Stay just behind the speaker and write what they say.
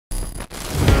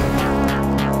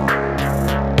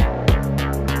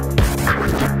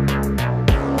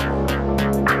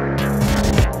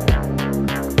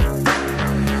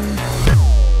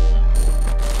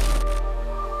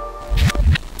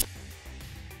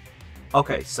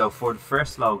Okay, so for the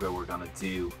first logo we're gonna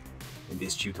do in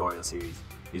this tutorial series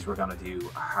is we're gonna do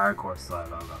a hardcore style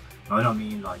logo. Now, I don't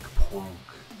mean like punk,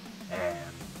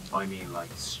 I mean like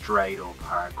straight up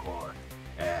hardcore,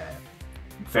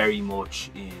 very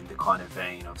much in the kind of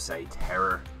vein of say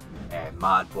Terror,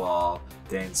 Madball,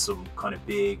 then some kind of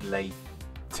big late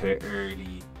to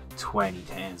early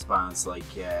 2010s bands like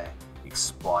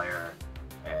Expire,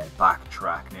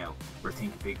 Backtrack. Now we're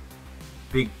thinking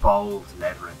big bold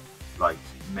lettering, like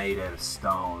made out of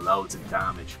stone, loads of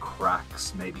damage,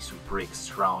 cracks, maybe some bricks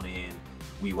thrown in.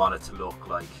 We want it to look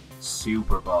like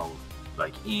super bold,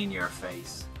 like in your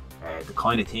face, the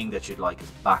kind of thing that you'd like as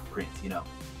backprint, you know.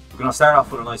 We're going to start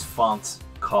off with a nice font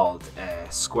called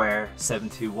Square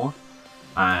 721,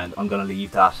 and I'm going to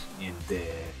leave that in the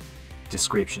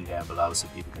description down below so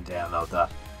people can download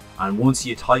that. And once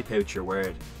you type out your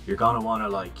word, you're going to want to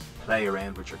like play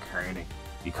around with your kerning,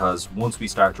 because once we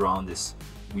start drawing this,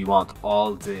 we want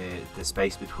all the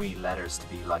space between letters to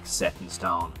be like set in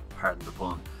stone, pardon the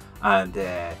pun. And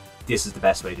this is the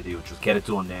best way to do it. Just get it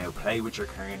done now, play with your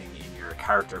kerning in your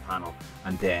character panel,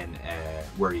 and then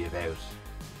worry about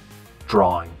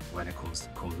drawing when it comes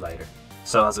later.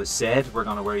 So as I said, we're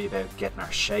going to worry about getting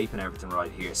our shape and everything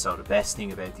right here. So the best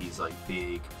thing about these like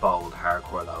big, bold,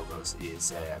 hardcore logos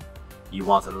is you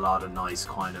want a lot of nice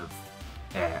kind of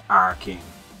arcing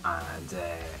and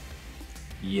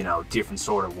you know, different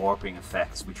sort of warping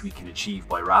effects, which we can achieve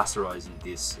by rasterizing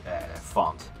this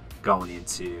font, going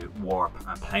into warp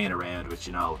and playing around with,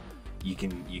 you know, you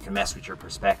can mess with your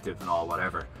perspective and all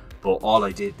whatever. But all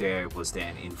I did there was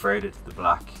then inverted the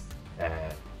black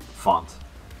font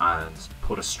and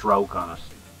put a stroke on it,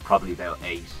 probably about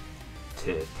 8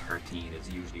 to 13 is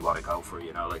usually what I go for,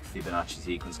 you know, like Fibonacci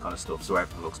sequence kind of stuff, so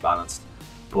everything looks balanced.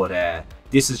 But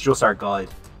this is just our guide,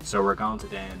 so we're going to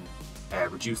then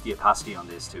reduce the opacity on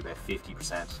this to about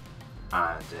 50%,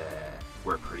 and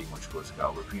we're pretty much good to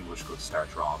go. We're pretty much good to start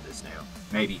drawing this now.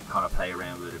 Maybe kind of play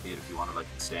around with it a bit if you want to like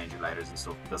extend your letters and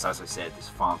stuff, because as I said, this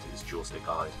font is just a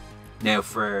guide. Now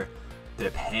for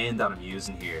the pen that I'm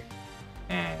using here,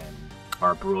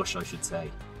 or brush I should say,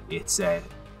 it's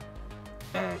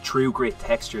True Grit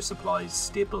Texture Supplies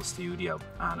Stipple Studio,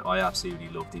 and I absolutely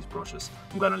love these brushes.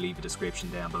 I'm going to leave a description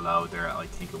down below there. I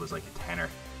think it was like a tenner,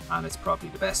 and it's probably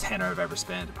the best tenner I've ever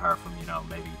spent, apart from, you know,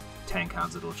 maybe 10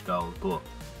 cans of Dutch Gold. But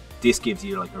this gives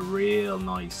you like a real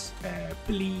nice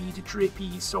bleed,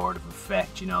 drippy sort of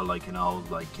effect, you know, like an old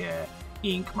like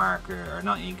ink marker, or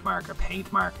not ink marker,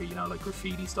 paint marker, you know, like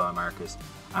graffiti style markers.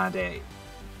 And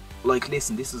like,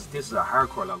 listen, this is a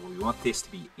hardcore logo. We want this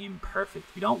to be imperfect.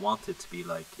 We don't want it to be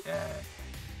like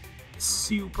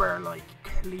super like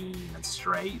clean and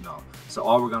straight and all. So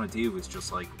all we're gonna do is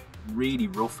just like really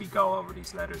roughly go over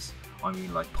these letters. I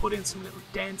mean, like put in some little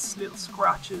dents, little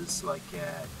scratches, like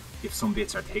if some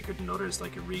bits are thicker than others,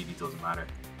 like it really doesn't matter.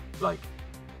 Like,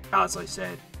 as I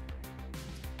said,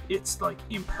 it's like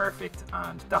imperfect,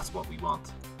 and that's what we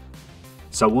want.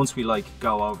 So once we like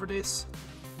go over this,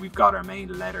 we've got our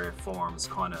main letter forms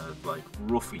kind of like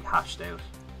roughly hashed out.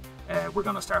 We're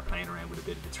gonna start playing around with a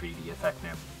bit of a 3D effect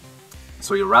now.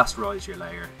 So you'll rasterize your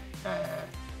layer.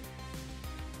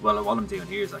 Well, what I'm doing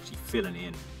here is actually filling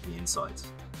in the insides.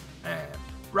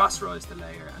 Rasterize the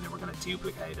layer, and then we're going to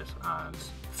duplicate it and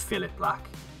fill it black.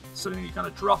 So then you're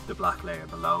going to drop the black layer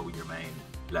below your main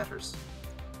letters.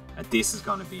 And this is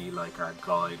going to be like our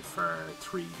guide for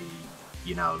 3D,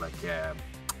 you know, like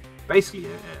basically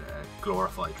a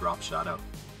glorified drop shadow.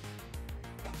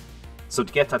 So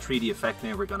to get that 3D effect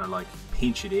now, we're going to like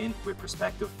pinch it in with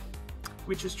perspective,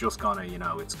 which is just gonna, you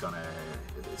know, it's gonna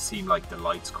seem like the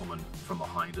light's coming from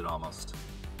behind it almost.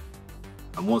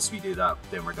 And once we do that,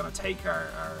 then we're gonna take our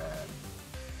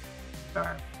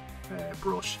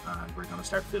brush, and we're gonna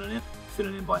start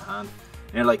filling in by hand.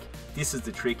 Now, like, this is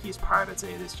the trickiest part, I'd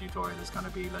say, of this tutorial. Is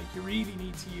gonna be like, you really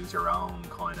need to use your own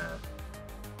kind of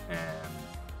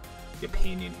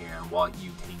opinion here and what you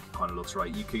think kind of looks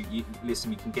right. Listen,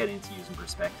 we can get into using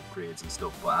perspective grids and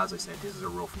stuff, but as I said, this is a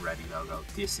rough and ready logo.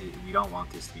 We don't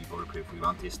want this to be bulletproof. We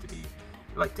want this to be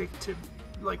like to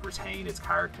like retain its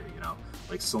character, you know,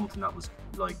 like something that was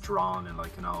like drawn in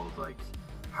like an old like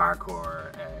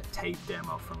hardcore tape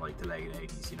demo from like the late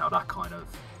 80s, you know, that kind of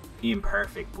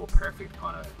imperfect but perfect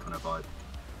kind of vibe.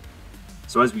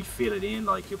 So as we fill it in,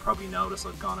 like, you'll probably notice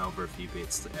I've gone over a few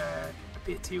bits a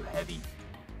bit too heavy.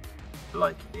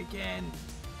 Like, again,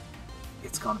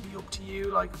 it's gonna be up to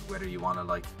you, like whether you want to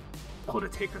like put a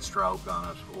thicker stroke on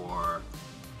it or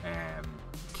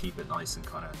keep it nice and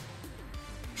kind of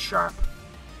sharp.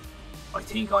 I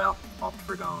think I opt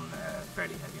for going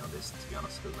fairly heavy on this, to be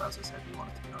honest, because as I said, we want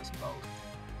it to be nice and bold.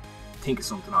 think of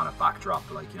something on a backdrop,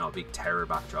 like, you know, a big terror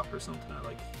backdrop or something.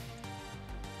 Like,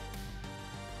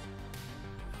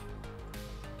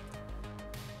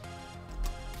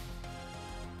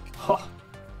 oh,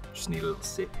 just need a little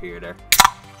sip here there.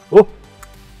 Oh.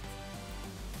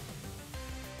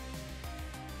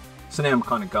 So now I'm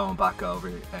kind of going back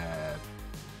over,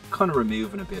 kind of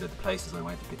removing a bit of the places I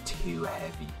went a bit too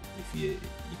heavy. If you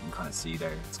can kind of see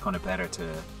there, it's kind of better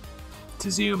to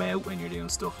zoom out when you're doing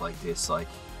stuff like this. Like,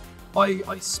 I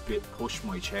push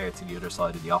my chair to the other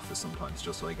side of the office sometimes,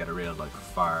 just so I get a real, like,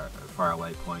 far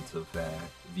away point of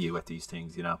view at these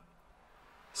things, you know.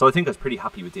 So I think I was pretty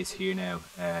happy with this here now.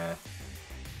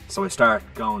 So I start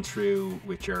going through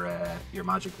with your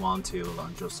magic wand tool.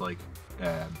 I'm just like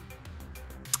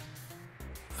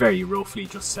very roughly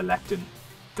just selecting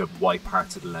the white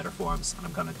parts of the letter forms, and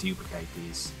I'm going to duplicate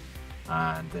these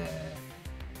and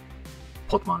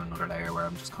put them on another layer where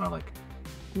I'm just kind of like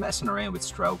messing around with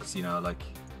strokes, you know, like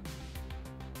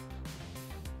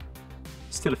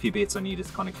still a few bits I needed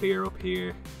to kind of clear up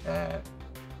here.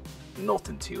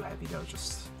 Nothing too heavy though,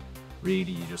 just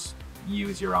really you just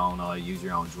use your own eye, use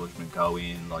your own judgment, go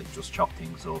in, like just chop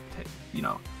things up, you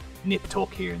know, nip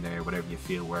tuck here and there, whatever you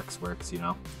feel works, you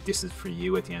know. This is for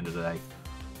you at the end of the day,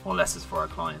 unless it's for a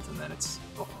client, and then it's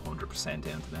 100%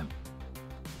 down to them.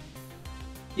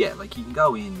 Yeah, like you can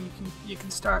go in, you can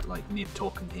start like nip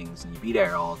tucking things, and you be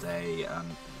there all day. And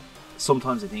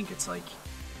sometimes I think it's like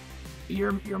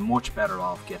you're much better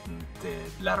off getting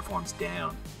the letter forms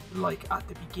down like at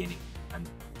the beginning and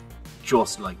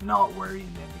just like not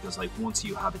worrying them, because like once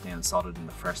you have it down solid in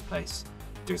the first place,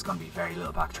 there's going to be very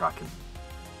little backtracking.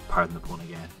 Pardon the pun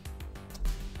again.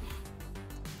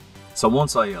 So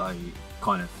once I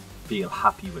kind of feel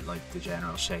happy with like the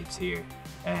general shapes here,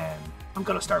 I'm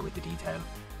going to start with the detail.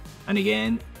 And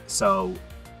again, so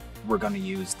we're going to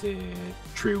use the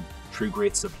True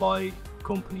Grit Supply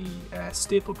Company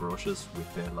stipple brushes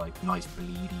with the like nice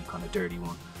bleedy kind of dirty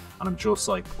one, and I'm just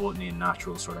like putting in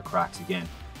natural sort of cracks. Again,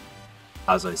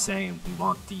 as I was saying, we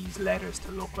want these letters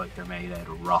to look like they're made out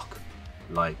of rock,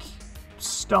 like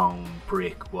stone,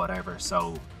 brick, whatever.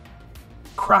 So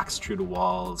cracks through the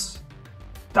walls,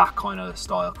 that kind of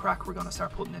style crack, we're going to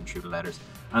start putting in through the letters.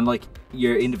 And like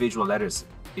your individual letters,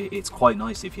 it's quite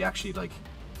nice if you actually like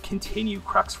continue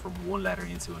cracks from one letter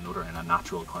into another in a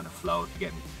natural kind of flow. If you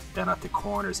get then at the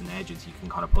corners and edges, you can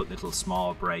kind of put little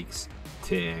small breaks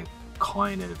to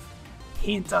kind of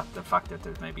hint at the fact that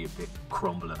there's maybe a bit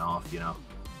crumbling off, you know.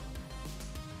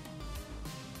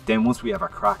 Then once we have our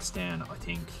cracks down, I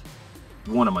think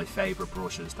one of my favorite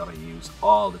brushes that I use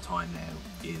all the time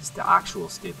now is the actual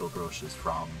stipple brushes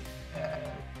from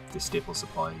the Stipple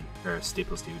Supply or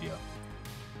Stipple Studio.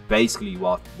 Basically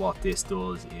what this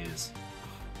does is,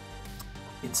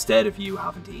 instead of you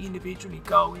having to individually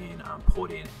go in and put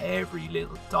in every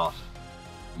little dot,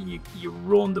 you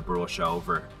run the brush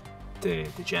over the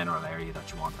general area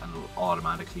that you want, and it'll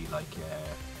automatically like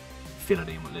fill it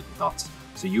in with little dots.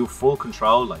 So you have full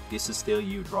control, like this is still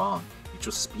you drawing. It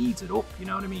just speeds it up, you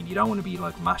know what I mean? You don't want to be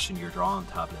like mashing your drawing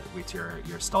tablet with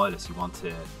your stylus. You want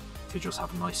to just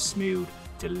have nice, smooth,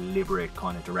 deliberate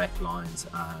kind of direct lines,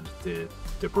 and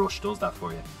the brush does that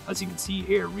for you. As you can see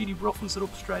here, it really roughens it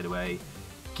up straight away,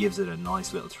 gives it a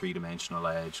nice little three-dimensional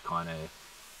edge, kind of,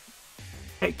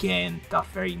 again, that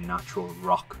very natural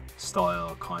rock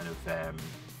style kind of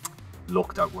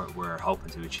look that we're hoping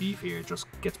to achieve here just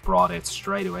gets brought out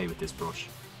straight away with this brush.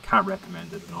 Can't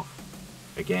recommend it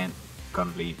enough. Again,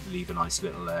 gonna leave a nice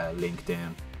little link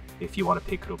down if you want to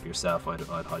pick it up yourself. I'd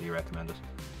highly recommend it.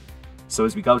 So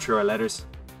as we go through our letters,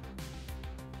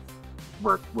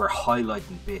 we're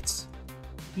highlighting bits.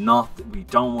 We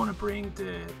don't want to bring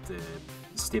the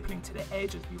stippling to the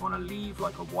edges. We want to leave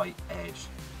like a white edge.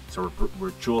 So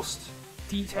we're just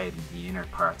detailing the inner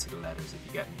parts of the letters, if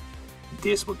you get me.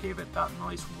 This will give it that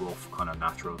nice rough kind of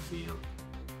natural feel.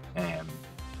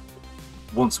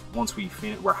 Once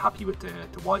we're happy with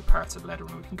the white parts of the letter,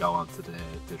 we can go on to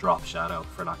the drop shadow,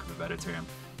 for lack of a better term.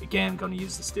 Again, going to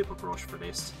use the stipple brush for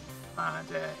this, and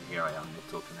here I am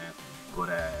nipped up now. But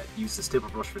use the stipple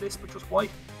brush for this, but just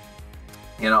white.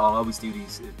 You know, I'll always do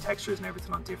these textures and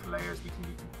everything on different layers. We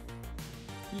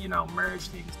can you know, merge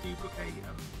things, duplicate,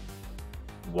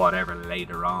 and whatever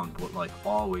later on. But like,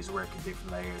 always work in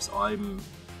different layers. I'm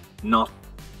not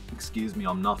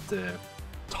the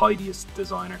tidiest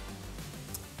designer.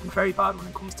 I'm very bad when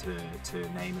it comes to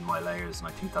naming my layers, and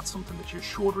I think that's something that you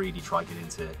should really try get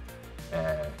into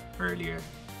earlier,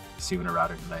 sooner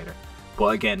rather than later. But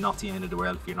again, not the end of the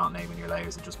world if you're not naming your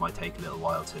layers. It just might take a little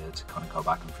while to kind of go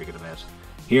back and figure them out.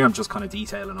 Here I'm just kind of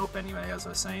detailing up anyway, as I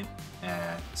was saying.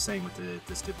 Same with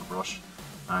the stipple brush.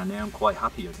 and now I'm quite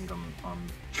happy. I think I'm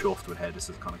chuffed with how this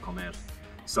has kind of come out.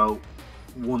 So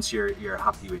once you're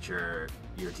happy with your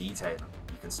detailing,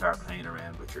 you can start playing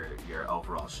around with your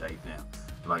overall shape now.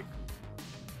 Like,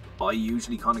 I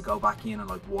usually kind of go back in and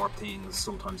like warp things,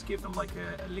 sometimes give them like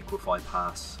a liquefy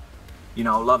pass. You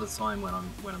know, a lot of the time when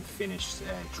I'm finished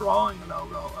drawing a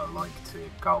logo, I like to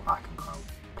go back and kind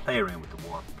of play around with the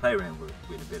warp, play around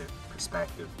with a bit of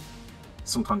perspective.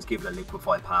 Sometimes give it a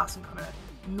liquefy pass and kind of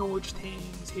nudge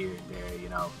things here and there, you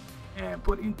know.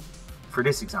 But for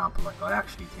this example, like, I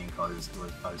actually think I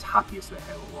was happiest with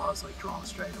how it was like drawn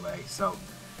straight away. So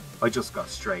I just got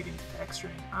straight into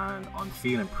texturing, and I'm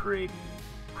feeling pretty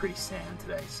sound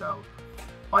today. So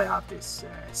I have this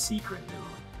secret little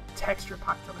texture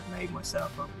pack that I've made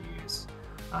myself over the years,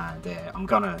 and I'm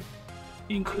gonna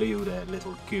include a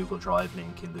little Google Drive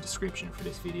link in the description for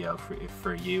this video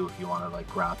for you if you want to like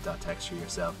grab that texture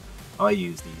yourself. I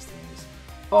use these things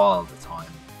all the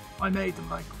time. I made them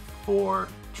like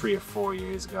 3 or 4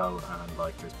 years ago, and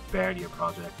like there's barely a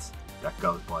project that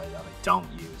goes by that I don't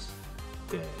use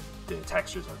the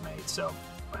textures I've made. So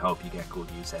I hope you get good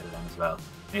use out of them as well.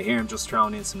 Now here I'm just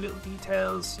throwing in some little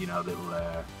details, you know, little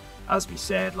as we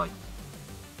said, like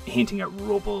hinting at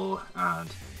rubble and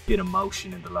bit of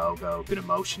motion in the logo, bit of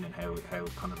motion in how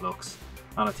it kind of looks,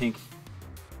 and I think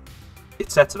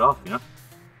it sets it off, you know.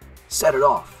 Set it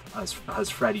off, as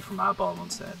Freddie from Madball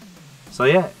once said. So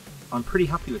yeah, I'm pretty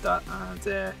happy with that,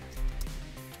 and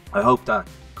I hope that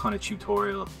kind of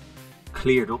tutorial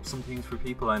cleared up some things for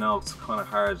people. I know it's kind of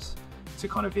hard to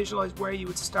kind of visualize where you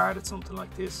would start at something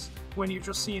like this when you're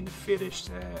just seeing the finished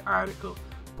article,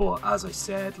 but as I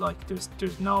said, like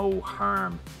there's no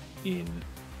harm in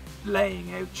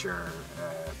laying out your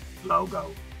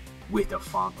logo with a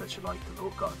font that you like the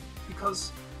look of,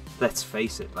 because let's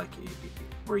face it, like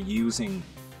we're using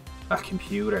a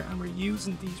computer and we're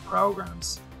using these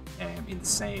programs in the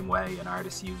same way an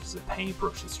artist uses a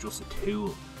paintbrush. It's just a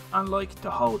tool, and like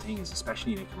the whole thing is,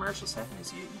 especially in a commercial setting,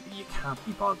 is you can't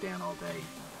be bogged down all day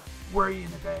worrying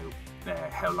about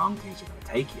how long things are going to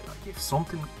take you. Like, if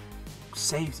something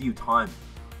saves you time,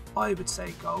 I would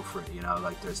say go for it, you know.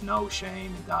 Like, there's no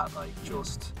shame in that. Like,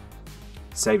 just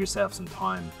save yourself some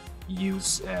time,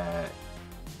 use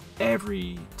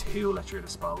every tool at your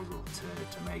disposal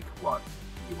to make what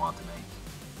you want to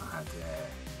make, and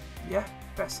yeah,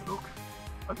 best of luck.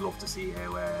 I'd love to see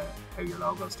how your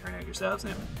logos turn out yourselves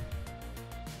now.